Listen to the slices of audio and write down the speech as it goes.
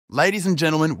Ladies and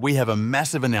gentlemen, we have a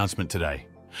massive announcement today.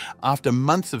 After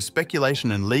months of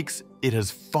speculation and leaks, it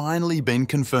has finally been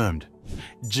confirmed.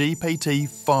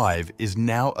 GPT-5 is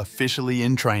now officially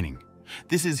in training.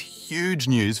 This is huge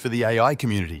news for the AI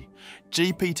community.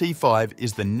 GPT-5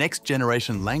 is the next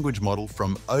generation language model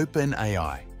from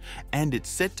OpenAI, and it's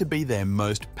set to be their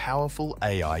most powerful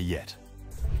AI yet.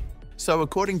 So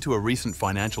according to a recent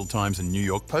Financial Times and New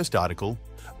York Post article,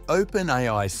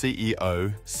 OpenAI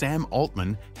CEO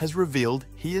SamAltman has revealed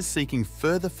he is seeking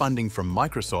further funding from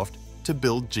Microsoft to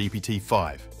build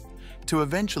GPT-5, to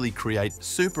eventually create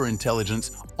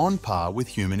superintelligence on par with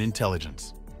human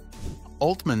intelligence.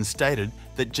 Altman stated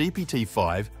that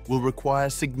GPT-5 will require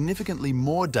significantly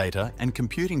more data and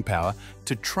computing power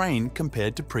to train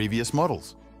compared to previous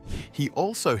models. He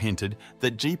also hinted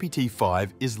that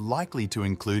GPT-5 is likely to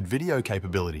include video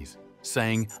capabilities,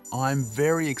 saying, "I'm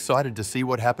very excited to see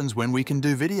what happens when we can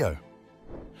do video."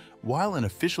 While an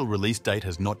official release date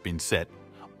has not been set,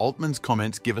 Altman's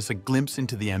comments give us a glimpse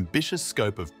into the ambitious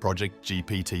scope of Project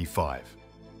GPT-5.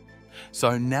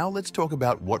 So now let's talk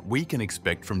about what we can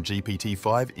expect from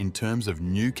GPT-5 in terms of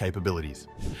new capabilities.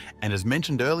 And as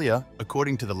mentioned earlier,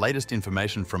 according to the latest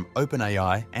information from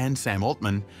OpenAI and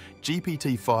SamAltman,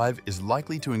 GPT-5 is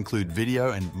likely to include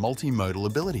video and multimodal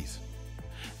abilities.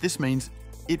 This means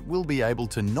it will be able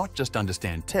to not just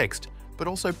understand text, but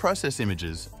also process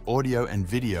images, audio and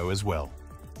video as well.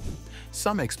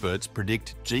 Some experts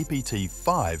predict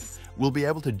GPT-5 will be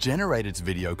able to generate its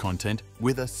video content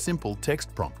with a simple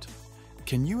text prompt.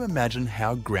 Can you imagine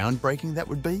how groundbreaking that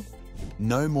would be?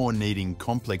 No more needing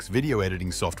complex video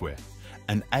editing software.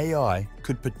 An AI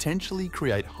could potentially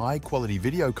create high-quality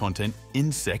video content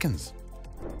in seconds.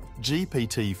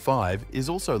 GPT-5 is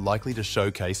also likely to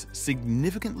showcase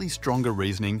significantly stronger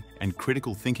reasoning and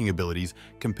critical thinking abilities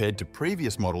compared to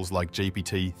previous models like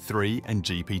GPT-3 and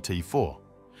GPT-4.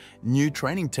 New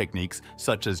training techniques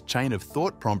such as chain of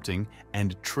thought prompting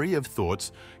and tree of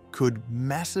thoughts could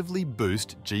massively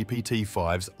boost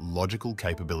GPT-5's logical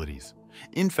capabilities.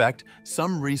 In fact,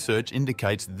 some research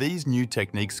indicates these new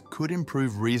techniques could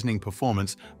improve reasoning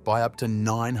performance by up to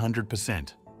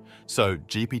 900%. So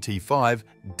GPT-5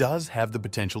 does have the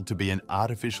potential to be an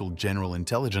artificial general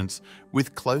intelligence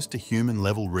with close to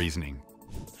human-level reasoning.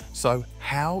 So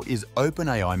how is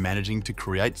OpenAI managing to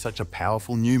create such a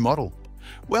powerful new model?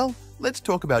 Well, let's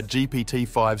talk about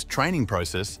GPT-5's training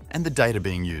process and the data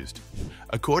being used.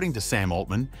 According to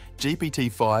SamAltman,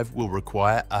 GPT-5 will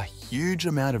require a huge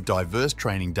amount of diverse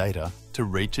training data to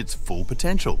reach its full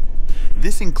potential.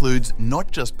 This includes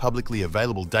not just publicly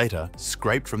available data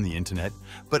scraped from the internet,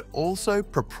 but also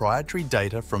proprietary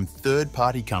data from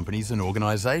third-party companies and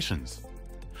organizations.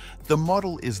 The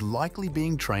model is likely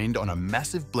being trained on a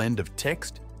massive blend of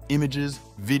text, images,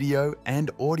 video,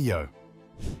 and audio.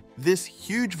 This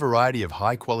huge variety of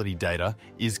high-quality data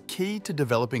is key to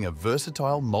developing a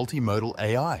versatile multimodal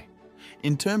AI.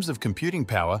 In terms of computing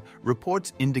power,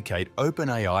 reports indicate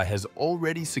OpenAI has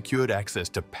already secured access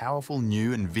to powerful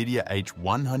new NVIDIA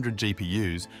H100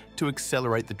 GPUs to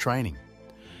accelerate the training.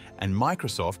 And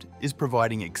Microsoft is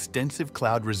providing extensive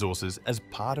cloud resources as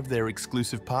part of their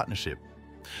exclusive partnership.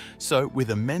 So, with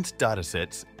immense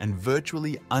datasets and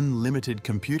virtually unlimited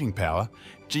computing power,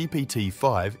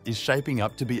 GPT-5 is shaping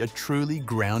up to be a truly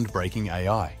groundbreaking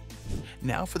AI.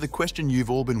 Now for the question you've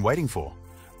all been waiting for.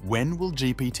 When will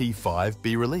GPT-5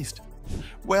 be released?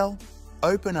 Well,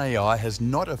 OpenAI has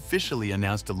not officially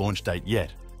announced a launch date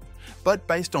yet. But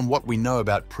based on what we know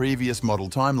about previous model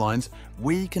timelines,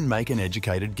 we can make an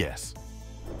educated guess.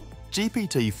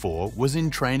 GPT-4 was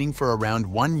in training for around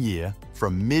 1 year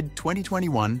from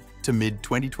mid-2021 to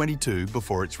mid-2022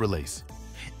 before its release.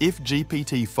 If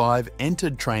GPT-5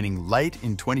 entered training late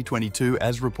in 2022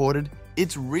 as reported,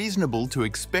 it's reasonable to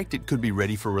expect it could be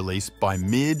ready for release by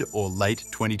mid or late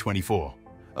 2024.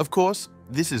 Of course,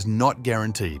 this is not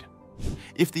guaranteed.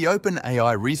 If the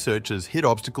OpenAI researchers hit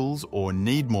obstacles or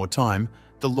need more time,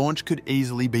 the launch could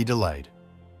easily be delayed.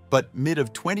 But mid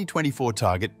of 2024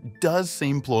 target does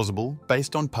seem plausible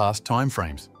based on past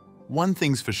timeframes. One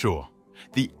thing's for sure,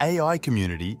 the AI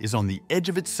community is on the edge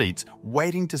of its seats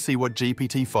waiting to see what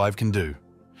GPT-5 can do.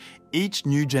 Each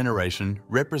new generation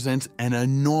represents an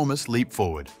enormous leap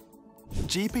forward.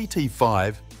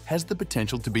 GPT-5 has the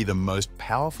potential to be the most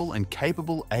powerful and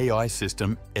capable AI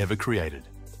system ever created.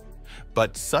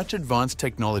 But such advanced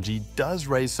technology does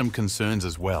raise some concerns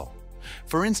as well.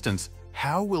 For instance,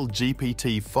 how will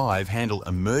GPT-5 handle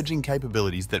emerging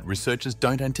capabilities that researchers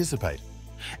don't anticipate?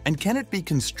 And can it be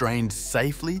constrained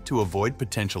safely to avoid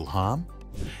potential harm?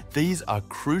 These are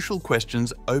crucial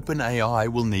questions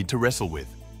OpenAI will need to wrestle with.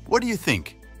 What do you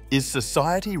think? Is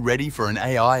society ready for an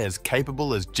AI as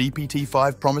capable as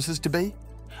GPT-5 promises to be?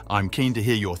 I'm keen to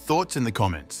hear your thoughts in the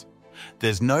comments.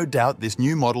 There's no doubt this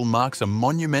new model marks a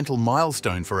monumental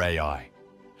milestone for AI.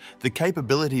 The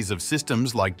capabilities of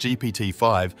systems like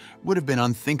GPT-5 would have been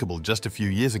unthinkable just a few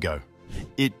years ago.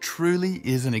 It truly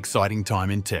is an exciting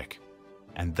time in tech.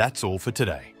 And that's all for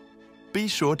today. Be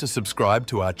sure to subscribe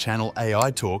to our channel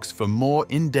AI Talks for more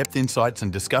in-depth insights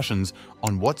and discussions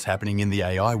on what's happening in the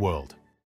AI world.